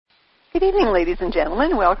Good evening, ladies and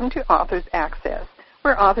gentlemen. Welcome to Authors Access,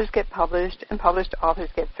 where authors get published and published authors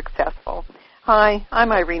get successful. Hi,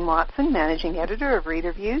 I'm Irene Watson, Managing Editor of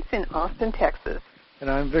Reader Views in Austin, Texas.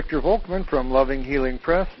 And I'm Victor Volkman from Loving Healing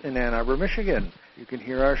Press in Ann Arbor, Michigan. You can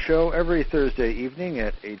hear our show every Thursday evening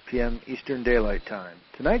at 8 p.m. Eastern Daylight Time.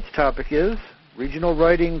 Tonight's topic is regional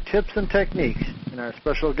writing tips and techniques, and our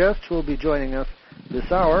special guest who will be joining us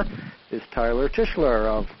this hour is Tyler Tichelaar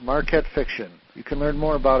of Marquette Fiction. You can learn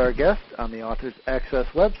more about our guest on the Authors Access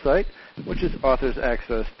website, which is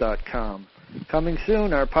authorsaccess.com. Coming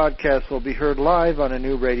soon, our podcast will be heard live on a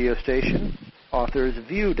new radio station,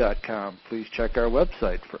 authorsview.com. Please check our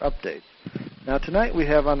website for updates. Now, tonight we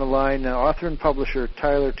have on the line author and publisher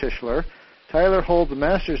Tyler Tichelaar. Tyler holds a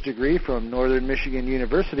master's degree from Northern Michigan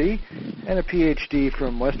University and a Ph.D.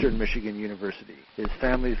 from Western Michigan University. His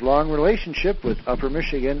family's long relationship with Upper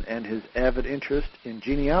Michigan and his avid interest in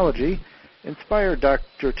genealogy inspired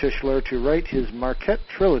Dr. Tichelaar to write his Marquette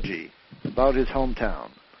trilogy about his hometown.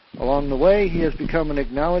 Along the way, he has become an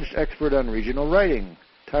acknowledged expert on regional writing.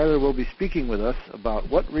 Tyler will be speaking with us about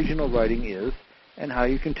what regional writing is and how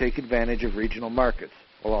you can take advantage of regional markets.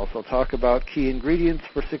 We'll also talk about key ingredients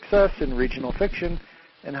for success in regional fiction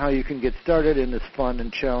and how you can get started in this fun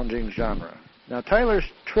and challenging genre. Now, Tyler's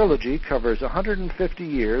trilogy covers 150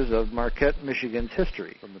 years of Marquette, Michigan's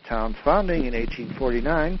history, from the town's founding in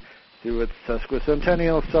 1849 through its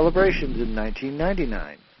sesquicentennial celebrations in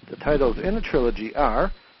 1999. The titles in the trilogy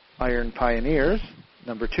are Iron Pioneers,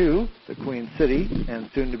 number 2, The Queen City, and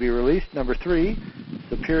soon to be released, number 3,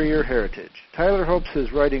 Superior Heritage. Tyler hopes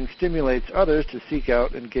his writing stimulates others to seek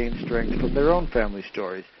out and gain strength from their own family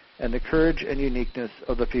stories and the courage and uniqueness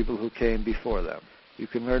of the people who came before them. You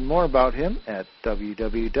can learn more about him at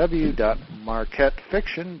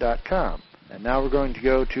www.marquettefiction.com. And now we're going to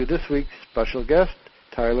go to this week's special guest,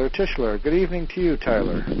 Tyler Tichelaar. Good evening to you,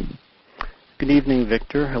 Tyler. Good evening,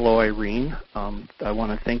 Victor. Hello, Irene. I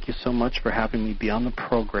want to thank you so much for having me be on the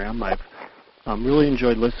program. I've really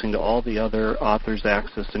enjoyed listening to all the other Authors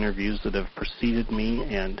Access interviews that have preceded me,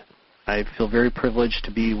 and I feel very privileged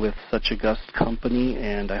to be with such a guest company,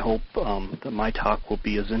 and I hope that my talk will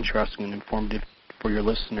be as interesting and informative for your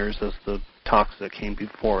listeners as the talks that came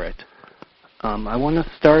before it. I want to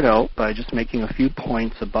start out by just making a few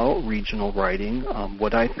points about regional writing,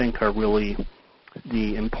 what I think are really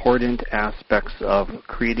the important aspects of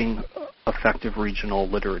creating effective regional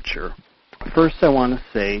literature. First, I want to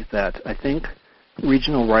say that I think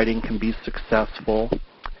regional writing can be successful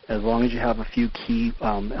as long as you have a few key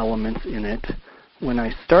elements in it. When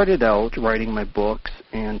I started out writing my books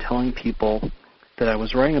and telling people that I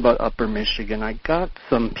was writing about Upper Michigan, I got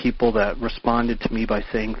some people that responded to me by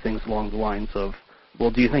saying things along the lines of,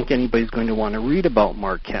 well, do you think anybody's going to want to read about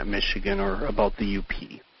Marquette, Michigan, or about the UP?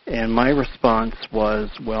 And my response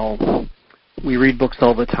was, well, we read books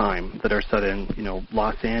all the time that are set in,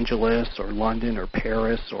 Los Angeles or London or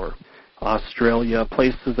Paris or Australia,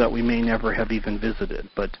 places that we may never have even visited.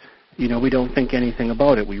 But, we don't think anything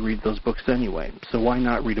about it. We read those books anyway. So why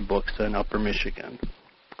not read a book set in Upper Michigan?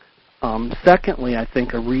 Secondly, I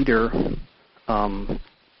think a regional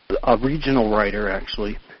writer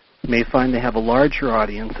actually, may find they have a larger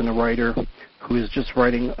audience than a writer who is just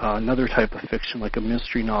writing another type of fiction, like a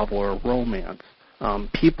mystery novel or a romance.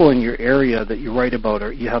 People in your area that you write about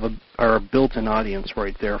are a built-in audience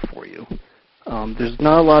right there for you. There's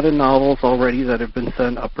not a lot of novels already that have been set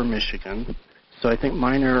in Upper Michigan, so I think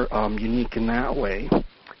mine are unique in that way.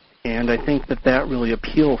 And I think that really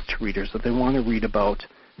appeals to readers, that they want to read about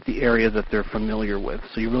the area that they're familiar with.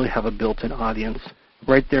 So you really have a built-in audience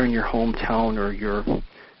right there in your hometown or your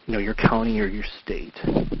county or your state.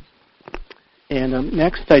 And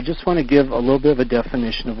next, I just want to give a little bit of a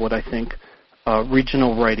definition of what I think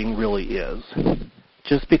regional writing really is.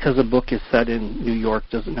 Just because a book is set in New York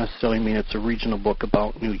doesn't necessarily mean it's a regional book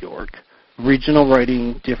about New York. Regional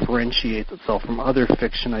writing differentiates itself from other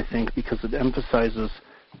fiction, I think, because it emphasizes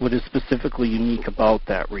what is specifically unique about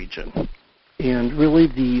that region. And really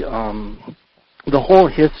the whole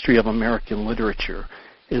history of American literature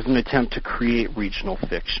is an attempt to create regional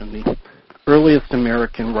fiction. The earliest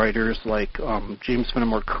American writers like James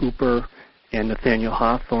Fenimore Cooper and Nathaniel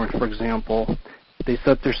Hawthorne, for example, they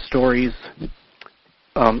set their stories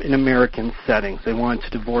in American settings. They wanted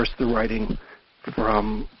to divorce the writing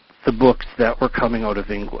from the books that were coming out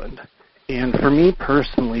of England. And for me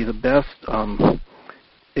personally, the best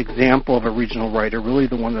example of a regional writer, really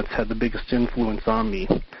the one that's had the biggest influence on me,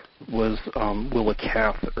 was Willa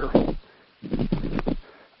Cather.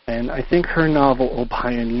 And I think her novel, O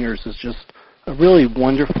Pioneers, is just a really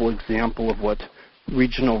wonderful example of what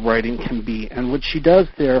regional writing can be. And what she does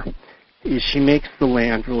there is she makes the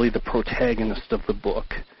land really the protagonist of the book.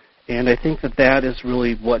 And I think that is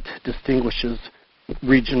really what distinguishes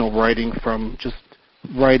regional writing from just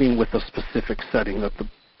writing with a specific setting,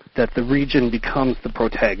 that the region becomes the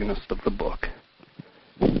protagonist of the book.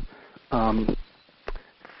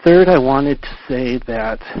 Third, I wanted to say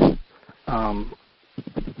that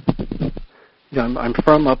I'm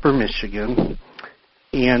from Upper Michigan,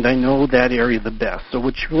 and I know that area the best. So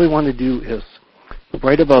what you really want to do is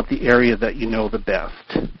write about the area that you know the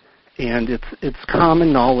best. And it's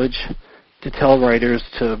common knowledge to tell writers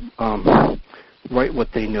to write what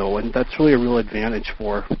they know, and that's really a real advantage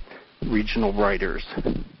for regional writers.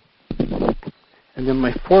 And then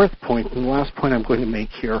my fourth point, and the last point I'm going to make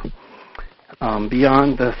here,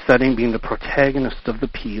 beyond the setting being the protagonist of the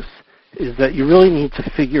piece, is that you really need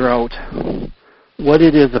to figure out what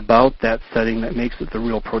it is about that setting that makes it the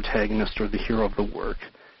real protagonist or the hero of the work.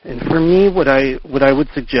 And for me, what I would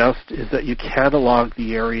suggest is that you catalog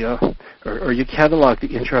the area, or you catalog the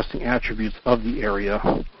interesting attributes of the area.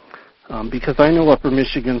 Because I know Upper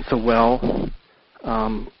Michigan so well,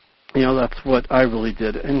 that's what I really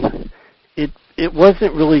did. And it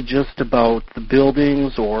wasn't really just about the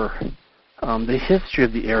buildings or the history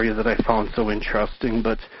of the area that I found so interesting,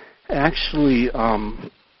 but actually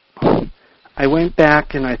I went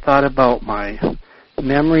back and I thought about my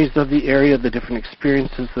memories of the area, the different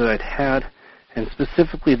experiences that I'd had, and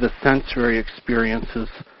specifically the sensory experiences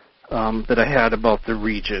that I had about the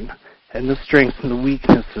region, and the strengths and the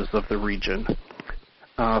weaknesses of the region.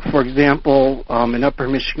 For example, in Upper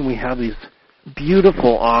Michigan we have these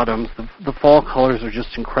beautiful autumns. The fall colors are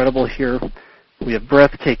just incredible here. We have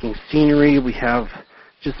breathtaking scenery. We have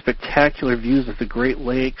just spectacular views of the Great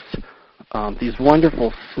Lakes. These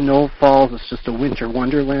wonderful snowfalls. It's just a winter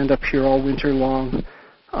wonderland up here all winter long.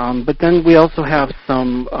 But then we also have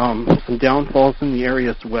some downfalls in the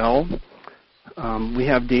area as well. We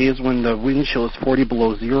have days when the wind chill is 40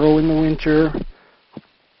 below zero in the winter.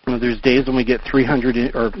 There's days when we get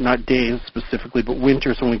 300, or not days specifically, but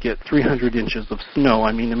winters when we get 300 inches of snow.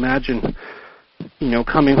 I mean, imagine,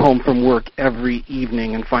 coming home from work every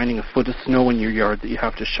evening and finding a foot of snow in your yard that you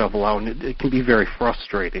have to shovel out, and it can be very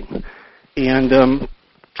frustrating. And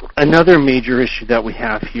another major issue that we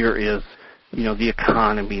have here is, the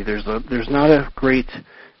economy. There's not a great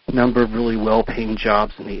number of really well-paying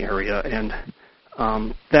jobs in the area, and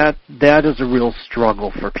that is a real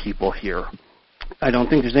struggle for people here. I don't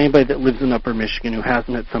think there's anybody that lives in Upper Michigan who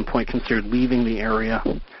hasn't at some point considered leaving the area.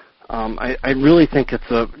 I really think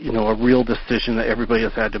it's a real decision that everybody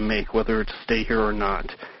has had to make, whether to stay here or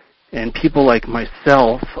not. And people like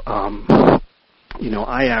myself,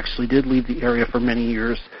 I actually did leave the area for many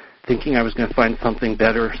years, thinking I was going to find something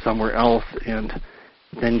better somewhere else, and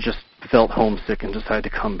then just felt homesick and decided to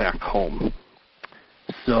come back home.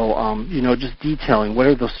 So, just detailing what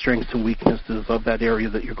are those strengths and weaknesses of that area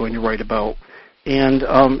that you're going to write about, and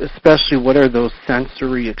especially what are those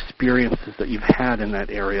sensory experiences that you've had in that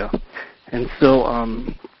area. And so,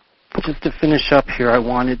 just to finish up here, I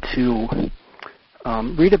wanted to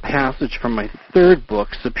read a passage from my third book,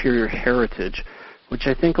 Superior Heritage, which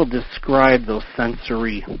I think will describe those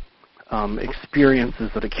sensory experiences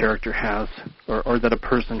that a character has, or that a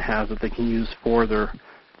person has, that they can use for their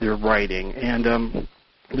writing. And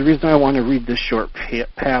the reason I want to read this short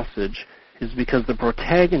passage is because the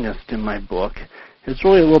protagonist in my book is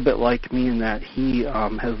really a little bit like me in that he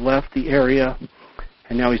has left the area,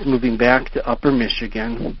 and now he's moving back to Upper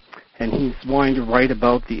Michigan, and he's wanting to write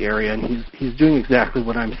about the area, and he's doing exactly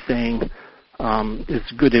what I'm saying is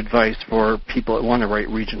good advice for people that want to write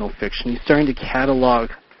regional fiction. He's starting to catalog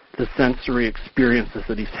the sensory experiences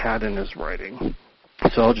that he's had in his writing.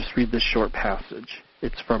 So I'll just read this short passage.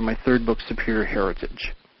 It's from my third book, Superior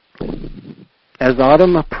Heritage. As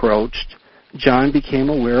autumn approached, John became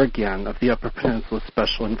aware again of the Upper Peninsula's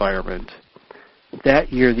special environment.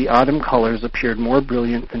 That year, the autumn colors appeared more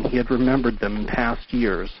brilliant than he had remembered them in past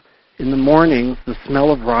years. In the mornings, the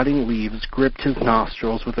smell of rotting leaves gripped his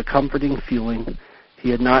nostrils with a comforting feeling he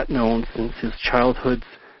had not known since his childhood's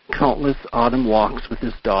countless autumn walks with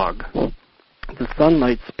his dog. The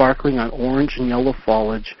sunlight sparkling on orange and yellow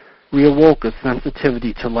foliage reawoke a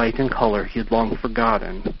sensitivity to light and color he had long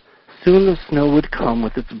forgotten. Soon the snow would come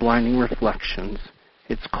with its blinding reflections,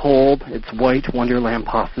 its cold, its white wonderland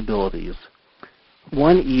possibilities.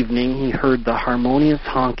 One evening he heard the harmonious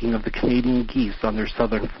honking of the Canadian geese on their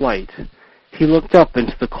southern flight. He looked up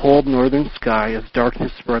into the cold northern sky as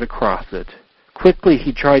darkness spread across it. Quickly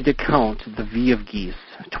he tried to count the V of geese,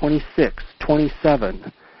 26,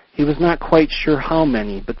 27. He was not quite sure how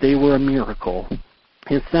many, but they were a miracle.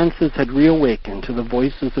 His senses had reawakened to the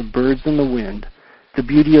voices of birds in the wind, the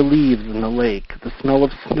beauty of leaves in the lake, the smell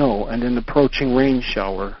of snow and an approaching rain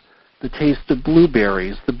shower, the taste of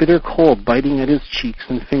blueberries, the bitter cold biting at his cheeks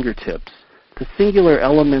and fingertips. The singular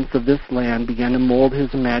elements of this land began to mold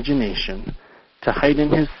his imagination, to heighten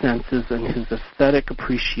his senses and his aesthetic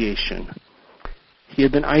appreciation. He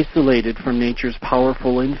had been isolated from nature's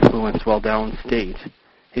powerful influence while downstate.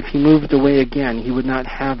 If he moved away again, he would not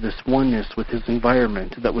have this oneness with his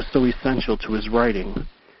environment that was so essential to his writing.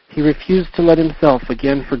 He refused to let himself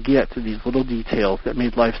again forget these little details that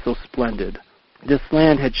made life so splendid. This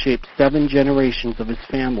land had shaped 7 generations of his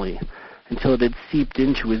family until it had seeped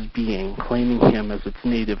into his being, claiming him as its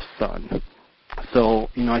native son. So,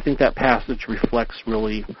 I think that passage reflects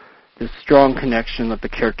really this strong connection that the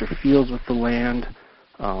character feels with the land,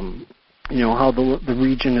 how the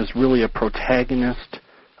region is really a protagonist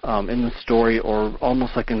in the story, or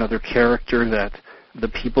almost like another character that the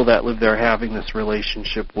people that live there are having this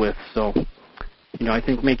relationship with. So, I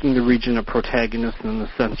think making the region a protagonist and the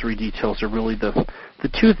sensory details are really the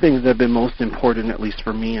 2 things that have been most important, at least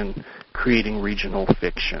for me, in creating regional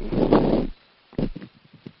fiction.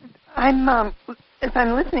 As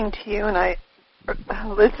I'm listening to you, and I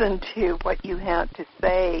listened to what you had to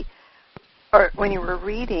say, or when you were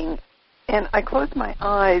reading, and I closed my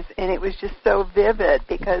eyes, and it was just so vivid,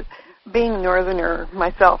 because being a northerner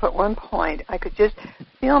myself at one point, I could just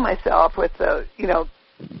feel myself with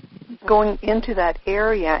going into that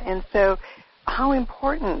area. And so how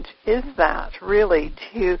important is that, really,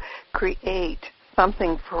 to create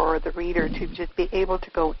something for the reader to just be able to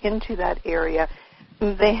go into that area?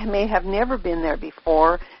 They may have never been there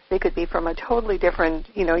before. They could be from a totally different,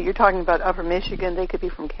 you're talking about Upper Michigan. They could be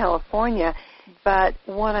from California. But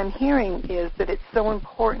what I'm hearing is that it's so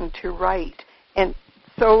important to write and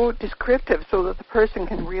so descriptive so that the person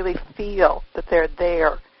can really feel that they're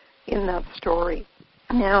there in that story.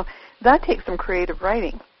 Now, that takes some creative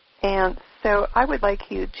writing. And so I would like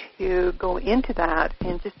you to go into that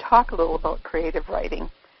and just talk a little about creative writing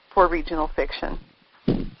for regional fiction.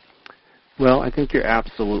 Well, I think you're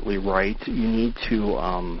absolutely right. You need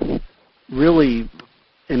to really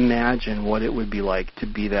imagine what it would be like to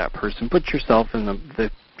be that person. Put yourself in the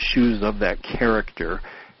shoes of that character.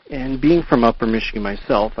 And being from Upper Michigan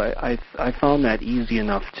myself, I found that easy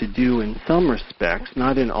enough to do in some respects,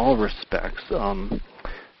 not in all respects.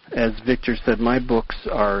 As Victor said, my books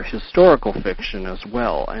are historical fiction as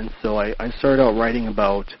well. And so I started out writing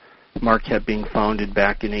about Marquette being founded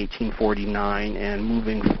back in 1849 and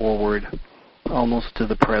moving forward almost to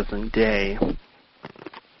the present day.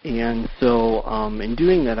 And so in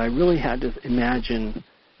doing that, I really had to imagine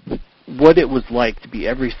what it was like to be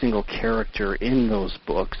every single character in those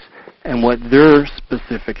books and what their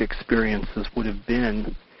specific experiences would have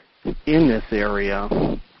been in this area,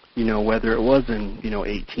 whether it was in,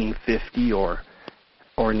 1850 or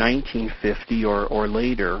 1950 or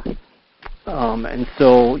later. And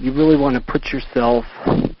so you really want to put yourself,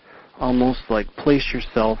 almost like place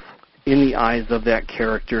yourself in the eyes of that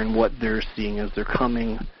character and what they're seeing as they're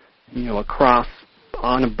coming, across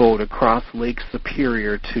on a boat across Lake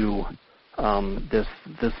Superior to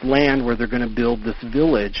this land where they're going to build this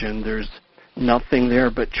village, and there's nothing there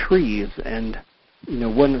but trees. And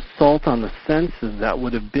what an assault on the senses that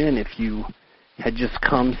would have been if you had just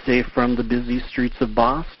come, say, from the busy streets of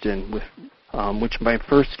Boston, with which my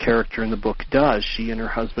first character in the book does. She and her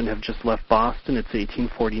husband have just left Boston. It's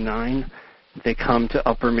 1849. They come to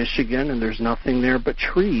Upper Michigan, and there's nothing there but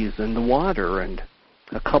trees and the water and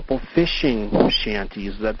a couple fishing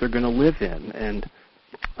shanties that they're going to live in. And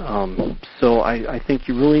so I think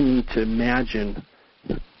you really need to imagine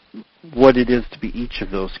what it is to be each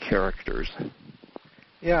of those characters.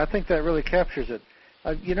 Yeah, I think that really captures it.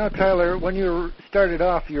 Tyler, when you started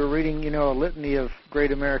off, you were reading, a litany of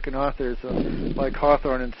great American authors like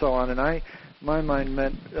Hawthorne and so on, and my mind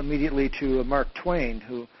went immediately to Mark Twain,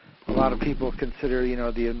 who a lot of people consider,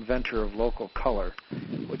 the inventor of local color,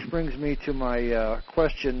 which brings me to my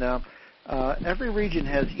question now. Every region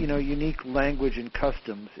has, unique language and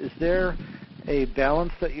customs. Is there a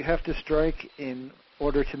balance that you have to strike in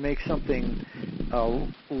order to make something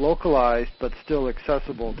localized but still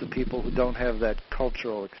accessible to people who don't have that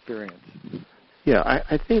cultural experience? Yeah,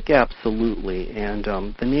 I think absolutely. And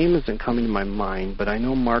the name isn't coming to my mind, but I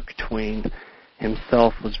know Mark Twain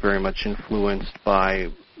himself was very much influenced by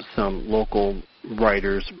some local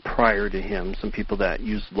writers prior to him, some people that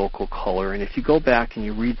used local color. And if you go back and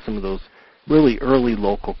you read some of those really early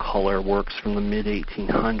local color works from the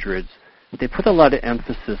mid-1800s, they put a lot of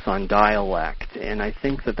emphasis on dialect, and I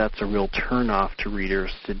think that that's a real turnoff to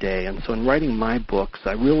readers today. And so in writing my books,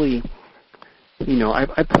 I really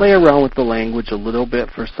I play around with the language a little bit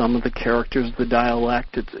for some of the characters, the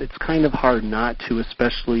dialect. It's kind of hard not to,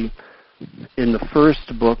 especially in the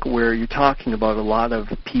first book where you're talking about a lot of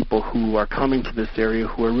people who are coming to this area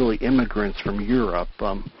who are really immigrants from Europe.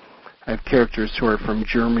 I have characters who are from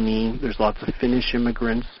Germany. There's lots of Finnish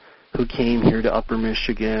immigrants who came here to Upper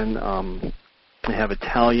Michigan. I have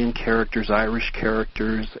Italian characters, Irish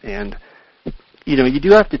characters, and you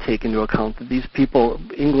do have to take into account that these people,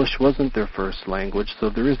 English wasn't their first language, so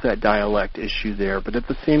there is that dialect issue there. But at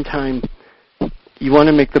the same time, you want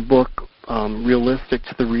to make the book realistic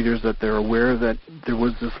to the readers, that they're aware that there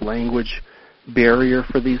was this language barrier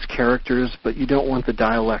for these characters, but you don't want the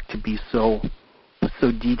dialect to be so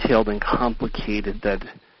detailed and complicated that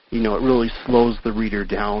it really slows the reader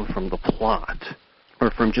down from the plot or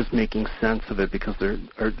from just making sense of it, because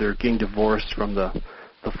they're getting divorced from the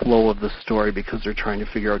flow of the story because they're trying to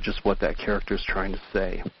figure out just what that character is trying to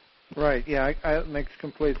say. Right, yeah, it makes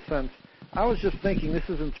complete sense. I was just thinking, this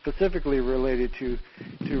isn't specifically related to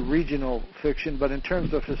regional fiction, but in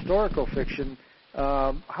terms of historical fiction,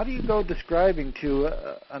 how do you go describing to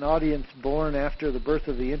an audience born after the birth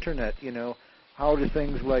of the Internet, how do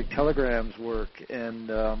things like telegrams work, and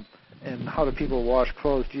how do people wash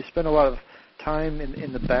clothes? Do you spend a lot of time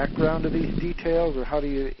in the background of these details, or how do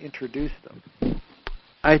you introduce them?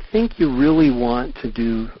 I think you really want to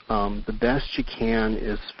do the best you can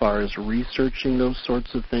as far as researching those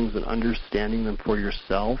sorts of things and understanding them for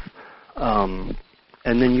yourself. And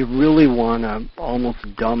then you really want to almost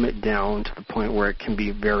dumb it down to the point where it can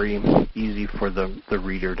be very easy for the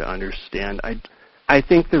reader to understand. I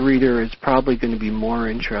think the reader is probably going to be more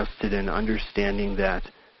interested in understanding that,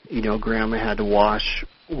 Grandma had to wash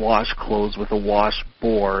clothes with a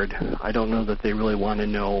washboard. I don't know that they really want to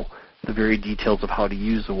know the very details of how to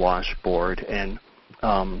use a washboard. And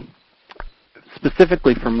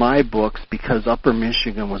specifically for my books, because Upper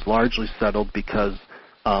Michigan was largely settled because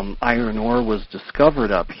iron ore was discovered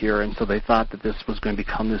up here, and so they thought that this was going to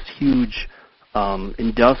become this huge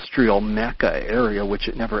industrial mecca area, which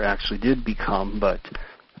it never actually did become. But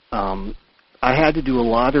I had to do a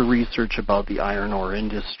lot of research about the iron ore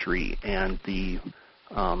industry and the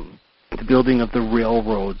building of the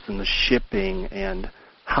railroads and the shipping and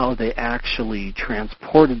how they actually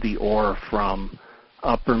transported the ore from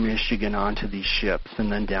Upper Michigan onto these ships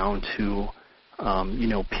and then down to,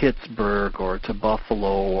 Pittsburgh or to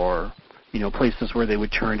Buffalo or, places where they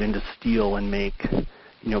would turn it into steel and make,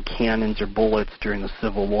 cannons or bullets during the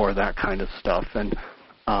Civil War, that kind of stuff. And,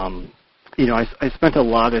 I spent a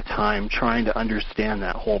lot of time trying to understand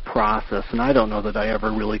that whole process, and I don't know that I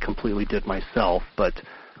ever really completely did myself, but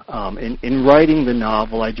in writing the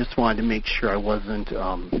novel, I just wanted to make sure I wasn't,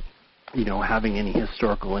 having any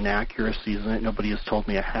historical inaccuracies in it. Nobody has told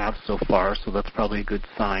me I have so far, so that's probably a good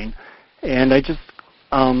sign. And I just,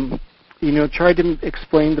 tried to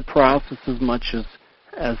explain the process as much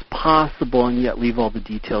as possible, and yet leave all the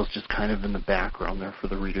details just kind of in the background there for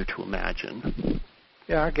the reader to imagine.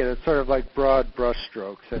 Yeah, I get it. It's sort of like broad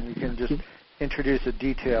brushstrokes, and you can just introduce a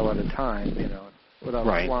detail at a time, without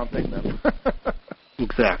swamping them.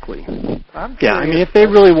 Exactly. If they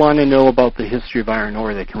really want to know about the history of iron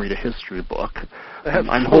ore, they can read a history book.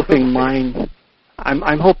 I'm hoping my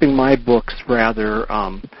books rather,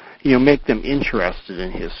 make them interested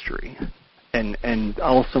in history, and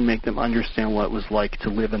also make them understand what it was like to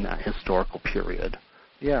live in that historical period.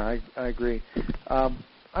 Yeah, I agree.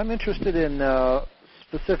 I'm interested in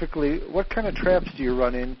specifically what kind of traps do you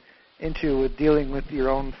run into with dealing with your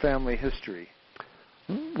own family history?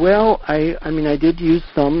 Well, I did use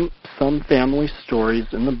some family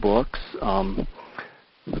stories in the books. For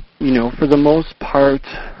the most part,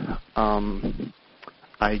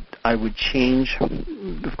 I would change.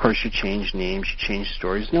 Of course, you change names, you change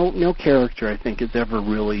stories. No character, I think, is ever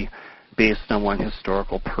really based on one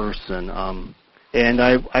historical person. And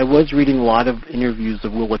I was reading a lot of interviews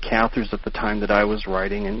of Willa Cathers at the time that I was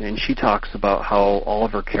writing, and she talks about how all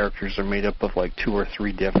of her characters are made up of like 2 or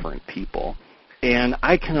 3 different people. And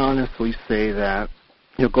I can honestly say that,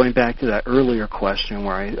 going back to that earlier question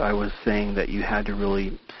where I was saying that you had to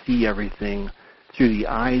really see everything through the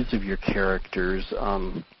eyes of your characters,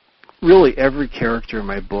 really every character in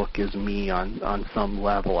my book is me on some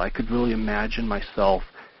level. I could really imagine myself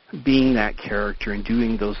being that character and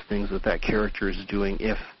doing those things that character is doing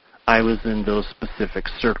if I was in those specific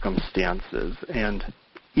circumstances. And,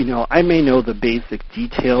 I may know the basic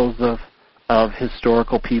details of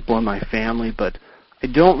historical people in my family, but I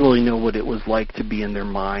don't really know what it was like to be in their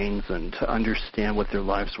minds and to understand what their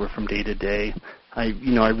lives were from day to day. I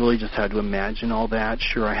really just had to imagine all that.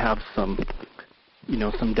 Sure, I have some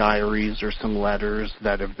some diaries or some letters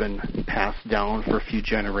that have been passed down for a few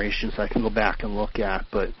generations I can go back and look at.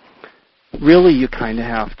 But really, you kind of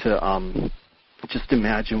have to just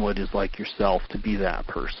imagine what it's like yourself to be that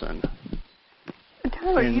person.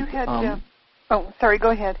 Tyler, you had... sorry,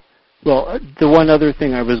 go ahead. Well, the one other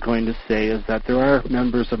thing I was going to say is that there are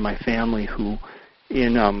members of my family who,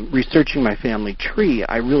 in researching my family tree,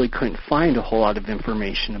 I really couldn't find a whole lot of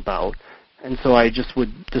information about. And so I just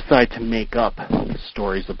would decide to make up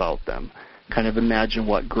stories about them, kind of imagine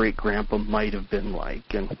what great-grandpa might have been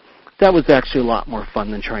like. And that was actually a lot more fun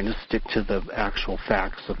than trying to stick to the actual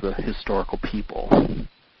facts of the historical people.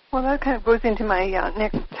 Well, that kind of goes into my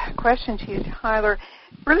next question to you, Tyler.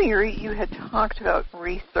 Earlier, you had talked about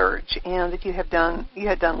research and that you had done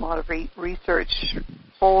a lot of research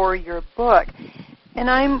for your book.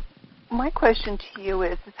 And my question to you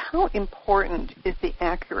is how important is the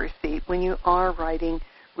accuracy when you are writing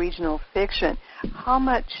regional fiction? How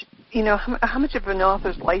much of an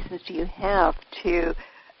author's license do you have to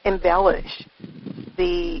embellish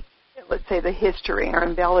let's say the history or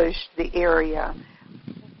embellish the area?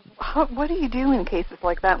 What do you do in cases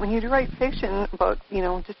like that? When you write fiction about,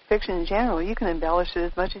 just fiction in general, you can embellish it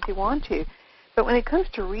as much as you want to. But when it comes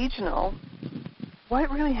to regional,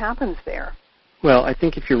 what really happens there? Well, I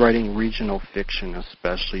think if you're writing regional fiction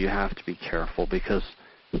especially, you have to be careful because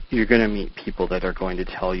you're going to meet people that are going to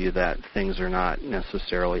tell you that things are not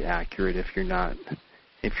necessarily accurate if you're not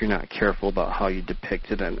careful about how you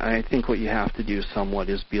depict it. And I think what you have to do somewhat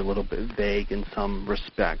is be a little bit vague in some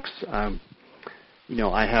respects.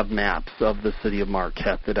 I have maps of the city of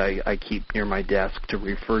Marquette that I keep near my desk to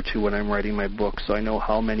refer to when I'm writing my book, so I know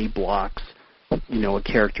how many blocks, a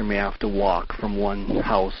character may have to walk from one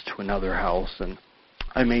house to another house. And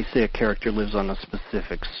I may say a character lives on a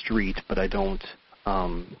specific street, but I don't,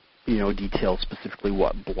 detail specifically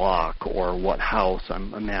what block or what house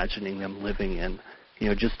I'm imagining them living in,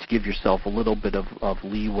 just to give yourself a little bit of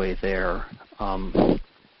leeway there.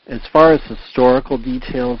 As far as historical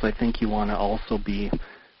details, I think you want to also be,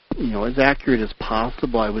 as accurate as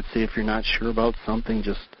possible. I would say if you're not sure about something,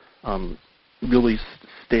 just really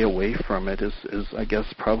stay away from it is I guess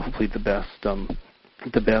probably the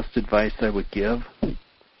best advice I would give.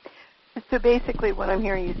 So basically what I'm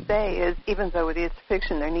hearing you say is even though it is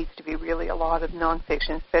fiction, there needs to be really a lot of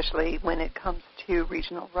nonfiction, especially when it comes to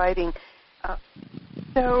regional writing.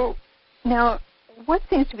 So now, what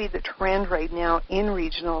seems to be the trend right now in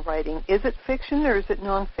regional writing? Is it fiction or is it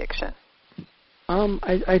nonfiction?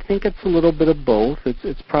 I think it's a little bit of both.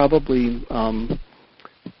 It's probably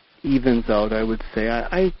evens out, I would say.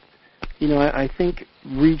 I think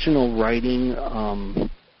regional writing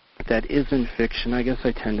that isn't fiction, I guess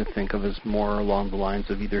I tend to think of as more along the lines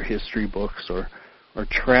of either history books or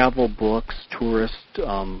travel books, tourist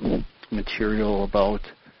material about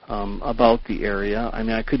the area. I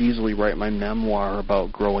mean, I could easily write my memoir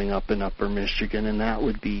about growing up in Upper Michigan, and that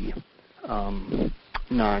would be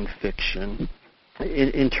nonfiction.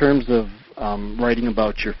 In terms of writing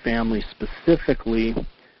about your family specifically,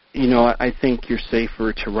 I think you're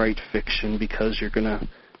safer to write fiction because you're going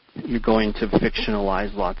to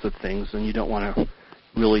fictionalize lots of things, and you don't want to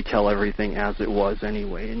really tell everything as it was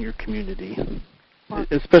anyway in your community.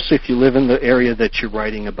 Especially if you live in the area that you're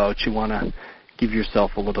writing about, you want to give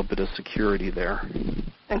yourself a little bit of security there.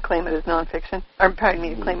 And claim it as nonfiction. Or, pardon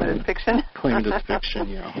me, claim it as fiction. Claim it as fiction,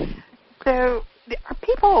 yeah. So are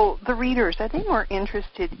people, the readers, are they more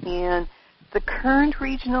interested in the current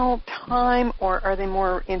regional time, or are they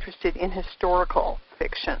more interested in historical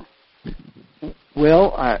fiction?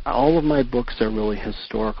 Well, all of my books are really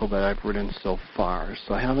historical that I've written so far,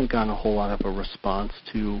 so I haven't gotten a whole lot of a response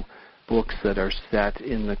to books that are set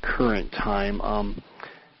in the current time.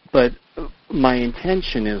 But my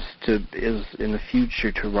intention is in the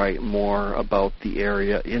future to write more about the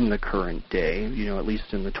area in the current day, at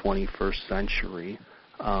least in the 21st century.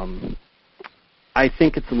 I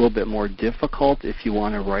think it's a little bit more difficult if you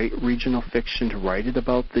want to write regional fiction to write it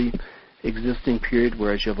about the existing period,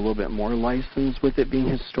 whereas you have a little bit more license with it being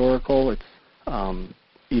historical. It's,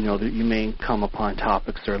 that you may come upon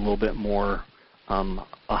topics that are a little bit more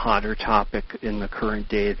a hotter topic in the current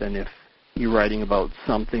day than if you're writing about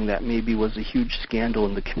something that maybe was a huge scandal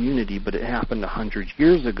in the community, but it happened 100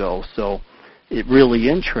 years ago. So it really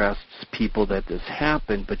interests people that this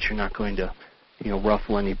happened, but you're not going to,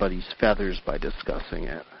 ruffle anybody's feathers by discussing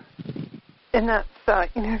it. And that's,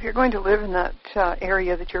 if you're going to live in that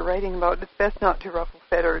area that you're writing about, it's best not to ruffle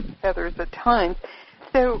feathers at times.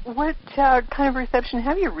 So what kind of reception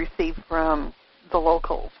have you received from the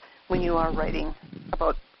locals when you are writing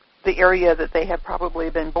about the area that they have probably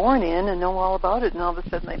been born in and know all about it, and all of a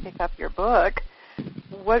sudden they pick up your book?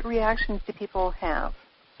 what reactions do people have?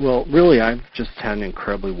 Well, really, I've just had an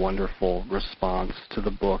incredibly wonderful response to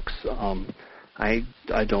the books. I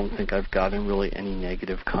don't think I've gotten really any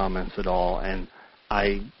negative comments at all, and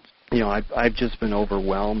I've just been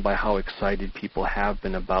overwhelmed by how excited people have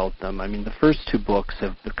been about them. I mean, the first two books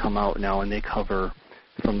have come out now, and they cover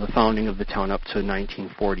from the founding of the town up to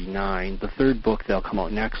 1949. The third book that'll come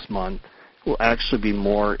out next month will actually be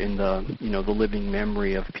more in the the living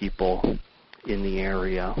memory of people in the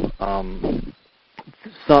area.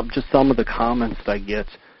 Some of the comments that I get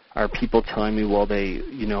are people telling me, well, they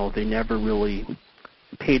never really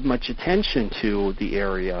paid much attention to the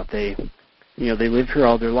area. They lived here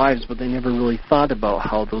all their lives, but they never really thought about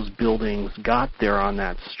how those buildings got there on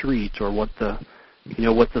that street, or what the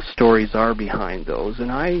stories are behind those.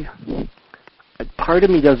 And part of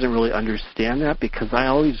me doesn't really understand that, because I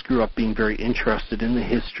always grew up being very interested in the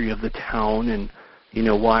history of the town and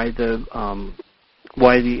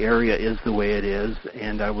why the area is the way it is.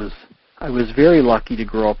 And I was very lucky to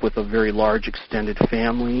grow up with a very large extended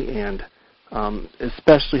family, and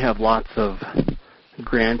especially have lots of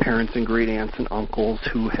grandparents and great aunts and uncles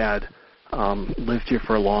who had lived here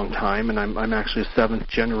for a long time. And I'm actually a seventh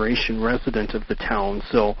generation resident of the town.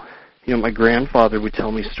 So, my grandfather would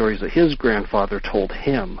tell me stories that his grandfather told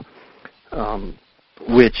him,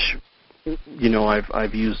 which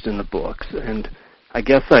I've used in the books. And I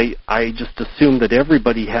guess I just assumed that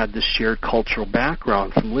everybody had this shared cultural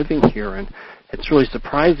background from living here, and it's really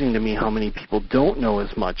surprising to me how many people don't know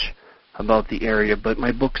as much about the area. But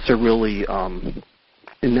my books are really,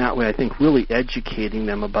 in that way, I think, really educating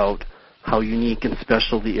them about how unique and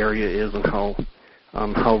special the area is, and how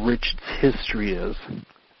rich its history is.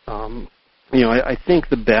 I think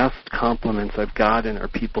the best compliments I've gotten are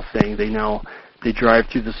people saying they drive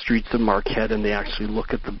through the streets of Marquette and they actually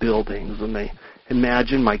look at the buildings, and they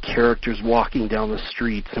imagine my characters walking down the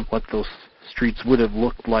streets and what those streets would have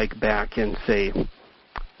looked like back in, say,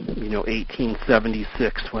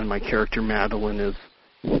 1876, when my character Madeline is,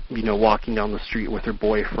 walking down the street with her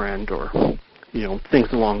boyfriend, or,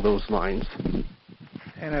 things along those lines.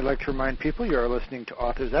 And I'd like to remind people you are listening to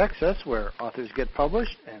Authors Access, where authors get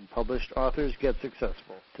published and published authors get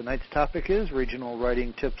successful. Tonight's topic is regional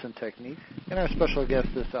writing tips and techniques, and our special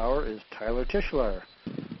guest this hour is Tyler Tichelaar.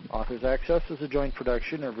 Authors Access is a joint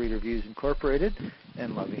production of Reader Views Incorporated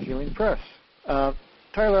and Loving Healing Press.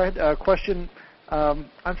 Tyler, I had a question. I'm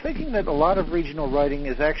thinking that a lot of regional writing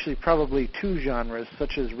is actually probably two genres,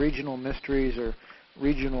 such as regional mysteries or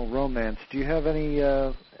regional romance. Do you have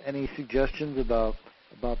any suggestions about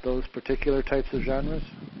those particular types of genres?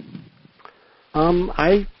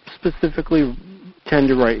 I specifically tend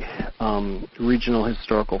to write regional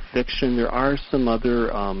historical fiction. There are some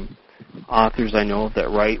other authors I know of that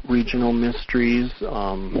write regional mysteries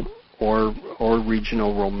or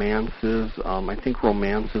regional romances. I think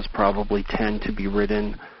romances probably tend to be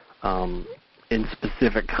written in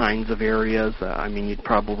specific kinds of areas. You'd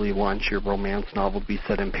probably want your romance novel to be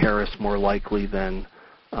set in Paris more likely than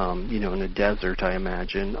in a desert, I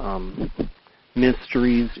imagine.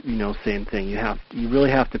 Mysteries, same thing. You really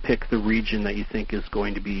have to pick the region that you think is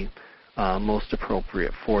going to be most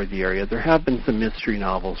appropriate for the area. There have been some mystery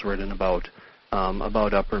novels written about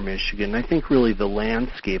Upper Michigan. I think really the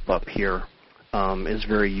landscape up here is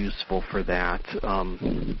very useful for that.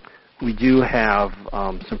 We do have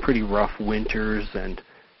some pretty rough winters, and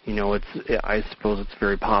I suppose it's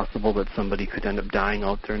very possible that somebody could end up dying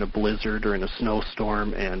out there in a blizzard or in a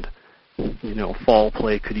snowstorm, and fall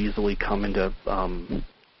play could easily come into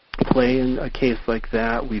play in a case like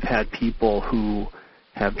that. We've had people who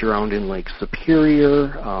have drowned in Lake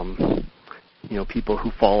Superior, people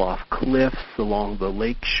who fall off cliffs along the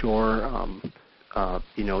lake shore.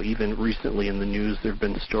 Even recently in the news, there have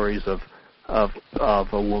been stories of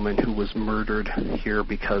a woman who was murdered here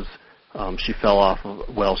because she fell off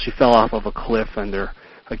of a cliff, and they're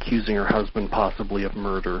accusing her husband possibly of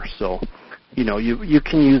murder. So, you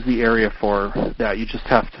can use the area for that. You just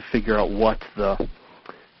have to figure out what the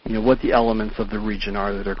elements of the region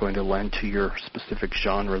are that are going to lend to your specific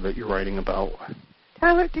genre that you're writing about.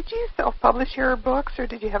 Tyler, did you self-publish your books, or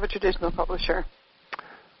did you have a traditional publisher?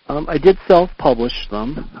 I did self-publish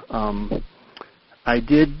them. I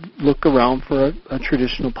did look around for a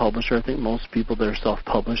traditional publisher. I think most people that are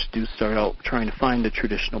self-published do start out trying to find a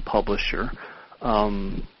traditional publisher.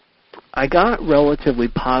 I got relatively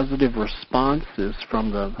positive responses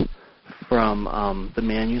from the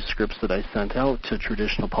manuscripts that I sent out to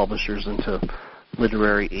traditional publishers and to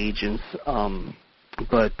literary agents.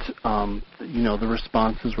 But the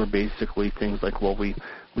responses were basically things like, well, we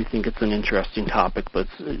think it's an interesting topic, but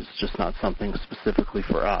it's just not something specifically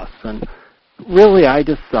for us. And really, I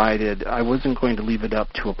decided I wasn't going to leave it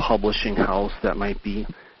up to a publishing house that might be,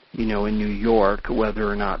 in New York, whether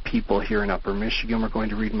or not people here in Upper Michigan were going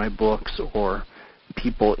to read my books or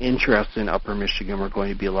people interested in Upper Michigan were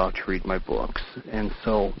going to be allowed to read my books. And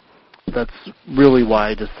so that's really why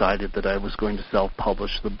I decided that I was going to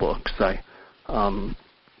self-publish the books.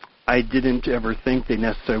 I didn't ever think they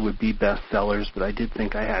necessarily would be bestsellers, but I did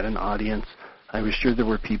think I had an audience. I was sure there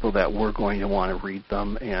were people that were going to want to read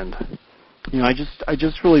them, and I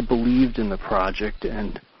just really believed in the project,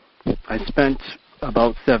 and I spent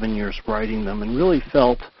about 7 years writing them, and really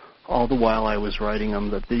felt all the while I was writing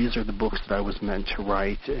them that these are the books that I was meant to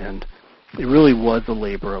write, and it really was a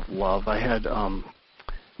labor of love. I had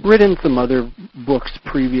written some other books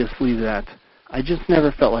previously that I just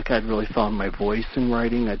never felt like I'd really found my voice in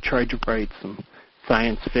writing. I tried to write some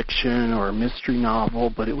science fiction or a mystery novel,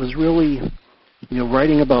 but it was really,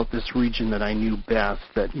 writing about this region that I knew best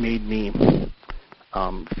that made me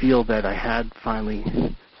feel that I had finally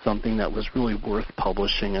something that was really worth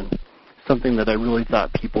publishing and something that I really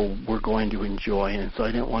thought people were going to enjoy. And so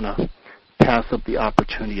I didn't want to pass up the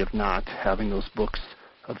opportunity of not having those books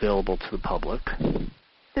available to the public.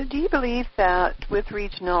 So do you believe that with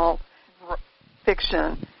regional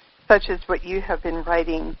fiction, such as what you have been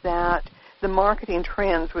writing, that the marketing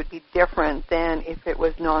trends would be different than if it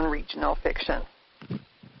was non-regional fiction?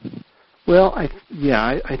 Well, I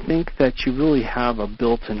think that you really have a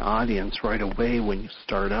built-in audience right away when you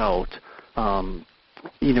start out.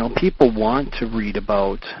 People want to read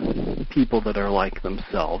about people that are like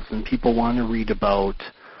themselves, and people want to read about,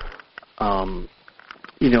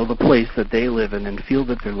 the place that they live in and feel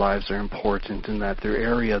that their lives are important and that their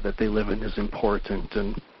area that they live in is important.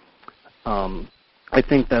 And I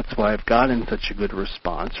think that's why I've gotten such a good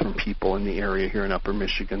response from people in the area here in Upper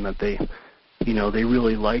Michigan, that they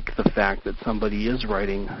really like the fact that somebody is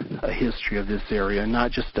writing a history of this area,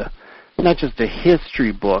 not just a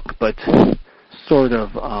history book, but sort of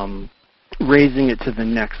raising it to the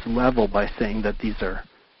next level by saying that these are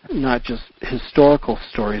not just historical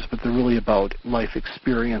stories, but they're really about life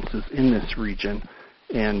experiences in this region,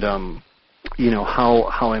 and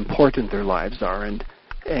how important their lives are, and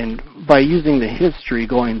by using the history,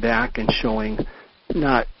 going back and showing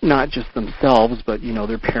not just themselves, but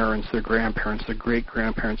their parents, their grandparents, their great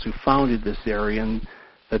grandparents who founded this area, and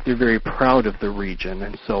that they're very proud of the region,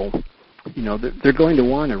 and so they're going to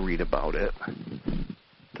want to read about it.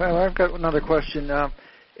 Tyler, I've got another question.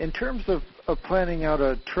 In terms of planning out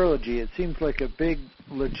a trilogy, it seems like a big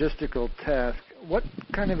logistical task. What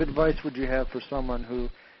kind of advice would you have for someone who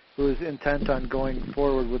is intent on going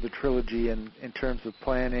forward with a trilogy in terms of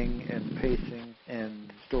planning and pacing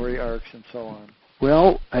and story arcs and so on?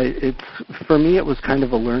 Well, for me, it was kind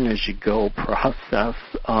of a learn-as-you-go process.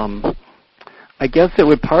 I guess it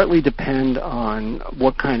would partly depend on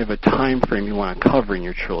what kind of a time frame you want to cover in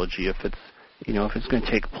your trilogy. If it's going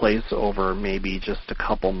to take place over maybe just a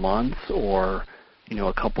couple months or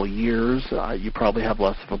a couple years, you probably have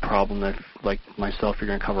less of a problem than, like myself, you're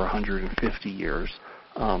going to cover 150 years.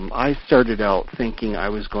 I started out thinking I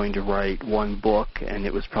was going to write one book, and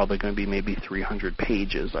it was probably going to be maybe 300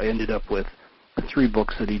 pages. I ended up with 3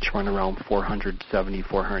 books that each run around 470,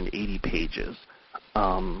 480 pages.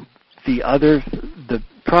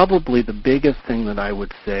 Probably the biggest thing that I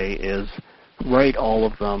would say is write all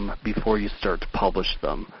of them before you start to publish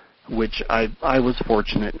them, which I was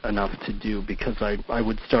fortunate enough to do, because I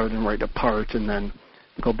would start and write a part and then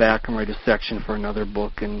go back and write a section for another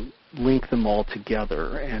book and link them all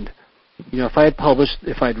together. And if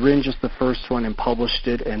I'd written just the first one and published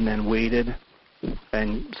it and then waited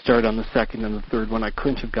and started on the second and the third one, I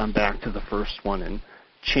couldn't have gone back to the first one and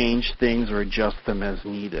changed things or adjust them as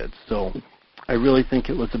needed. So I really think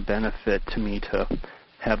it was a benefit to me to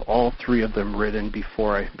have all 3 of them written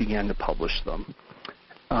before I began to publish them.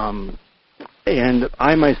 And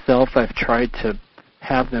I myself, I've tried to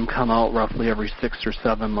have them come out roughly every 6 or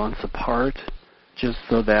 7 months apart, just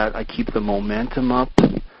so that I keep the momentum up.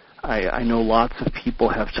 I know lots of people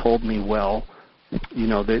have told me, well,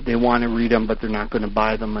 they want to read them, but they're not going to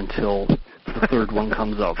buy them until the third one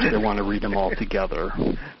comes out, because they want to read them all together.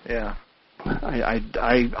 Yeah.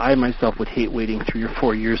 I myself would hate waiting 3 or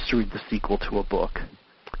 4 years to read the sequel to a book.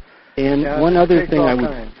 And yeah, one other thing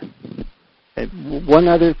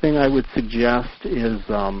I would suggest is,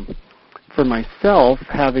 for myself,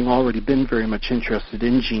 having already been very much interested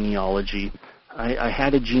in genealogy, I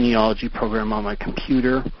had a genealogy program on my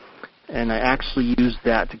computer, and I actually used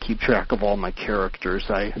that to keep track of all my characters.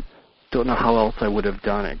 I don't know how else I would have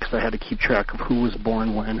done it, because I had to keep track of who was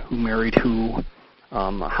born when, who married who,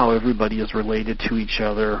 how everybody is related to each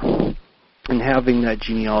other, And having that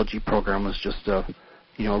genealogy program was just a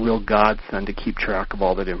real godsend to keep track of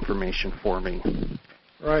all that information for me.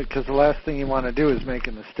 Right, because the last thing you want to do is make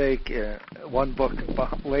a mistake one book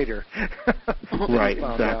later. Right,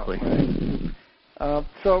 exactly. Right?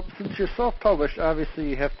 So since you're self-published, obviously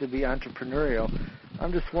you have to be entrepreneurial.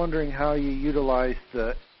 I'm just wondering how you utilize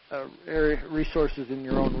the resources in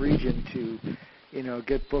your own region to,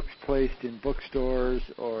 get books placed in bookstores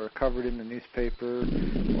or covered in the newspaper,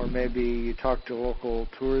 or maybe you talk to local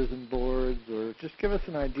tourism boards, or just give us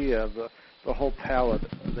an idea of the whole palette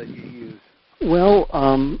that you use. Well,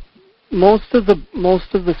 most of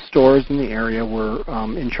the stores in the area were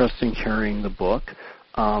interested in carrying the book,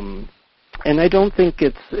 and I don't think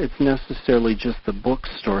it's necessarily just the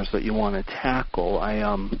bookstores that you want to tackle. I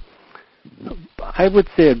would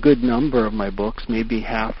say a good number of my books, maybe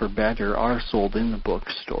half or better, are sold in the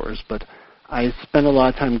bookstores, but I spend a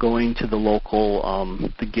lot of time going to the local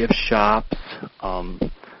the gift shops,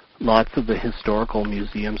 lots of the historical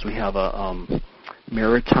museums. We have a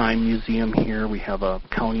Maritime Museum here. We have a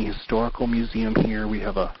County Historical Museum here. We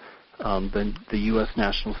have the U.S.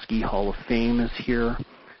 National Ski Hall of Fame is here.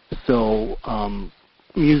 So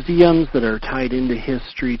museums that are tied into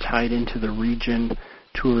history, tied into the region,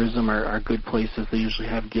 tourism are good places. They usually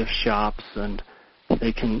have gift shops, and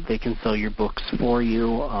they can sell your books for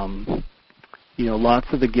you.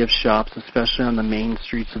 Lots of the gift shops, especially on the main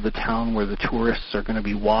streets of the town where the tourists are going to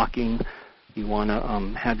be walking, you want to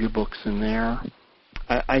have your books in there.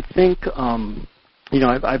 I think,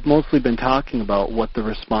 I've mostly been talking about what the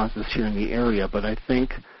response is here in the area, but I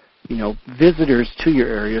think, visitors to your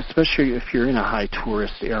area, especially if you're in a high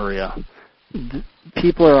tourist area,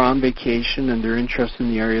 people are on vacation and they're interested in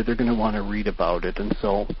the area, they're going to want to read about it, and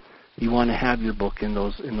so you want to have your book in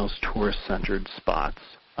those tourist-centered spots.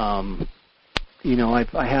 I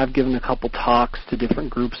have given a couple talks to different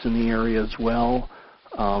groups in the area as well.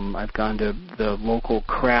 I've gone to the local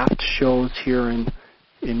craft shows here in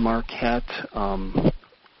Marquette,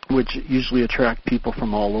 which usually attract people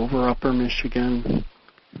from all over Upper Michigan.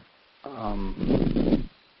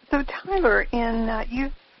 So Tyler,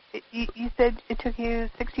 you said it took you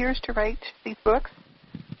 6 years to write these books?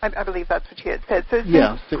 I believe that's what you had said. So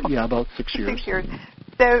about 6 years. 6 years.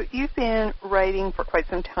 So you've been writing for quite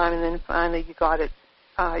some time, and then finally you got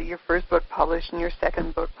your first book published and your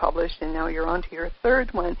second book published, and now you're on to your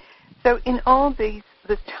third one. So in all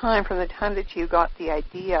this time, from the time that you got the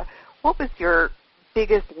idea, what was your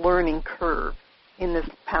biggest learning curve in this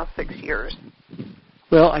past 6 years?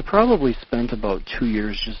 Well, I probably spent about 2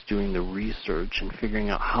 years just doing the research and figuring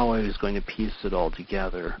out how I was going to piece it all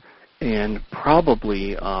together. And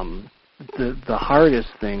probably the hardest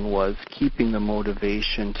thing was keeping the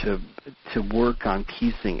motivation to work on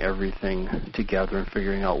piecing everything together and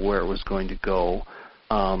figuring out where it was going to go.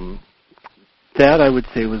 That I would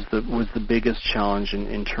say was the biggest challenge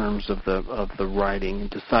in terms of the writing,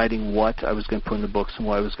 deciding what I was going to put in the books and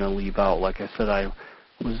what I was going to leave out. Like I said, I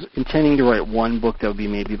was intending to write one book that would be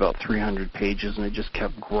maybe about 300 pages, and it just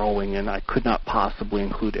kept growing, and I could not possibly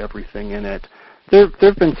include everything in it. There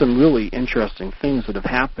have been some really interesting things that have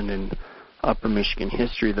happened in Upper Michigan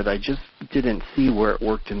history that I just didn't see where it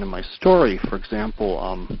worked into my story. For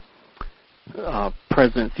example,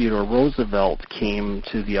 President Theodore Roosevelt came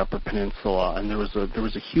to the Upper Peninsula, and there was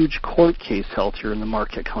a huge court case held here in the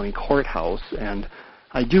Marquette County Courthouse, and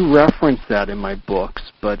I do reference that in my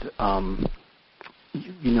books, but I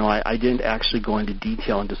didn't actually go into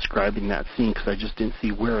detail in describing that scene because I just didn't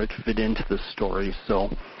see where it fit into the story. So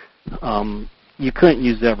you couldn't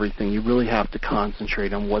use everything. You really have to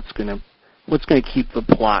concentrate on what's going to keep the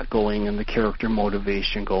plot going and the character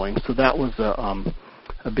motivation going. So that was a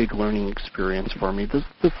big learning experience for me.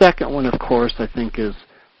 The second one, of course, I think is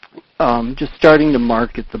just starting to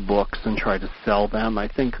market the books and try to sell them. I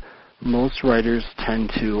think most writers tend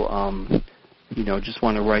to just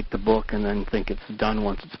want to write the book and then think it's done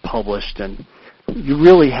once it's published. And you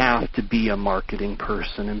really have to be a marketing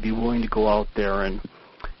person and be willing to go out there and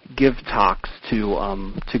give talks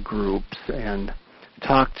to groups and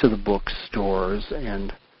talk to the bookstores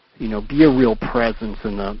and be a real presence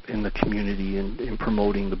in the community and in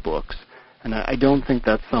promoting the books. And I don't think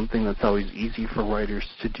that's something that's always easy for writers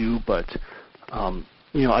to do, but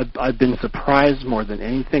I've been surprised more than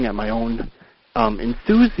anything at my own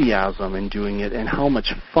enthusiasm in doing it and how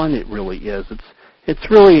much fun it really is. It's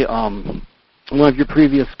really one of your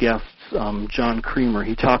previous guests, John Creamer.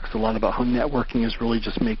 He talks a lot about how networking is really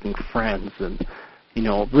just making friends, and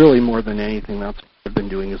really more than anything, that's what I've been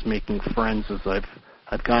doing is making friends as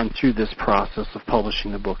I've gone through this process of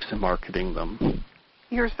publishing the books and marketing them.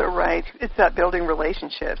 You're so right. It's that building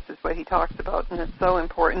relationships is what he talks about, and it's so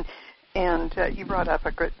important. And you brought up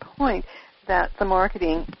a good point that the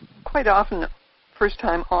marketing, quite often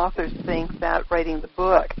first-time authors think that writing the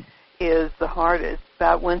book is the hardest,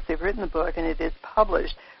 but once they've written the book and it is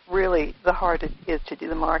published, really the hardest is to do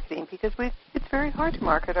the marketing because it's very hard to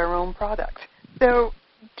market our own product. So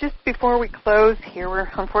just before we close here, we're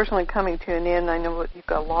unfortunately coming to an end. I know that you've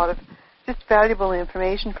got a lot of just valuable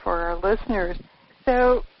information for our listeners.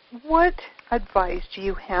 So what advice do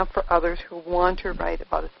you have for others who want to write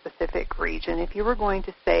about a specific region? If you were going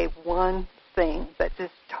to say one thing that's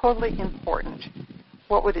just totally important,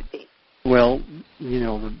 what would it be? Well,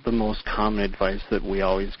 the most common advice that we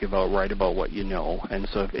always give out, write about what you know. And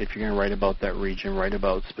so if you're going to write about that region, write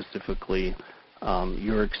about specifically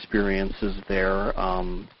your experiences there.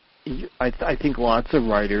 I think lots of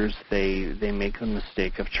writers, they make the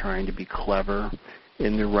mistake of trying to be clever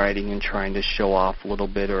in their writing and trying to show off a little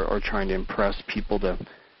bit or trying to impress people to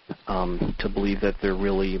believe that they're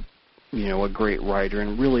really, a great writer.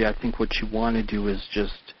 And really, I think what you want to do is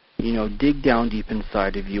just dig down deep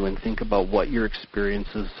inside of you and think about what your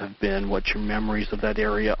experiences have been, what your memories of that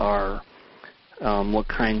area are, what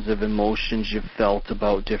kinds of emotions you've felt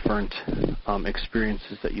about different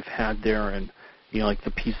experiences that you've had there. And, like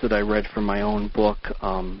the piece that I read from my own book,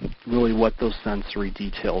 really what those sensory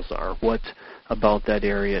details are, what about that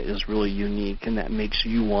area is really unique and that makes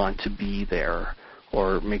you want to be there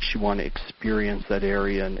or makes you want to experience that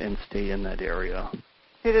area and stay in that area.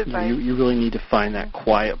 You really need to find that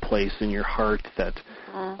quiet place in your heart that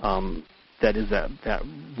that is that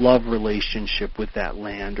love relationship with that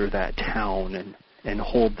land or that town, and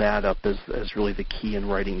hold that up as really the key in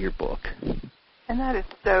writing your book. And that is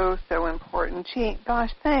so, so important. Gee,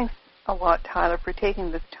 gosh, thanks a lot, Tyler, for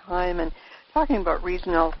taking this time and talking about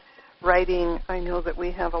regional writing. I know that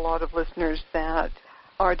we have a lot of listeners that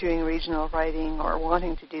are doing regional writing or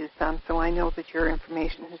wanting to do some, so I know that your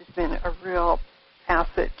information has been a real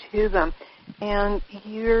asset to them. And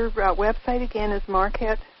your website again is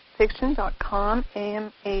marquettefiction.com,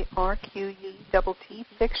 AMARQUETT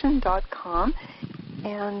fiction.com.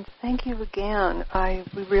 And thank you again.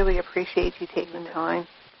 We really appreciate you taking the time.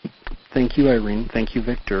 Thank you, Irene. Thank you,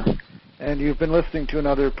 Victor. And you've been listening to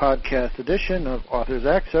another podcast edition of Authors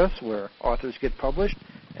Access, where authors get published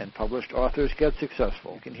and published authors get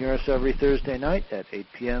successful. You can hear us every Thursday night at 8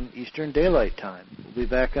 p.m. Eastern Daylight Time. We'll be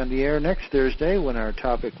back on the air next Thursday when our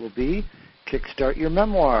topic will be Kickstart Your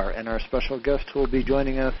Memoir, and our special guest who will be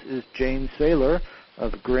joining us is Jane Saylor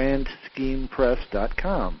of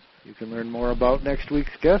GrandSchemePress.com. You can learn more about next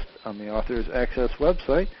week's guest on the Authors Access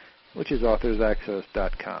website, which is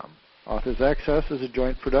AuthorsAccess.com. Authors Access is a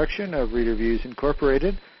joint production of Reader Views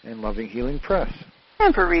Incorporated and Loving Healing Press.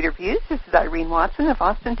 And for Reader Views, this is Irene Watson of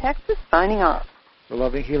Austin, Texas, signing off. For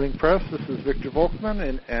Loving Healing Press, this is Victor Volkman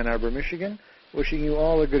in Ann Arbor, Michigan, wishing you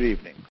all a good evening.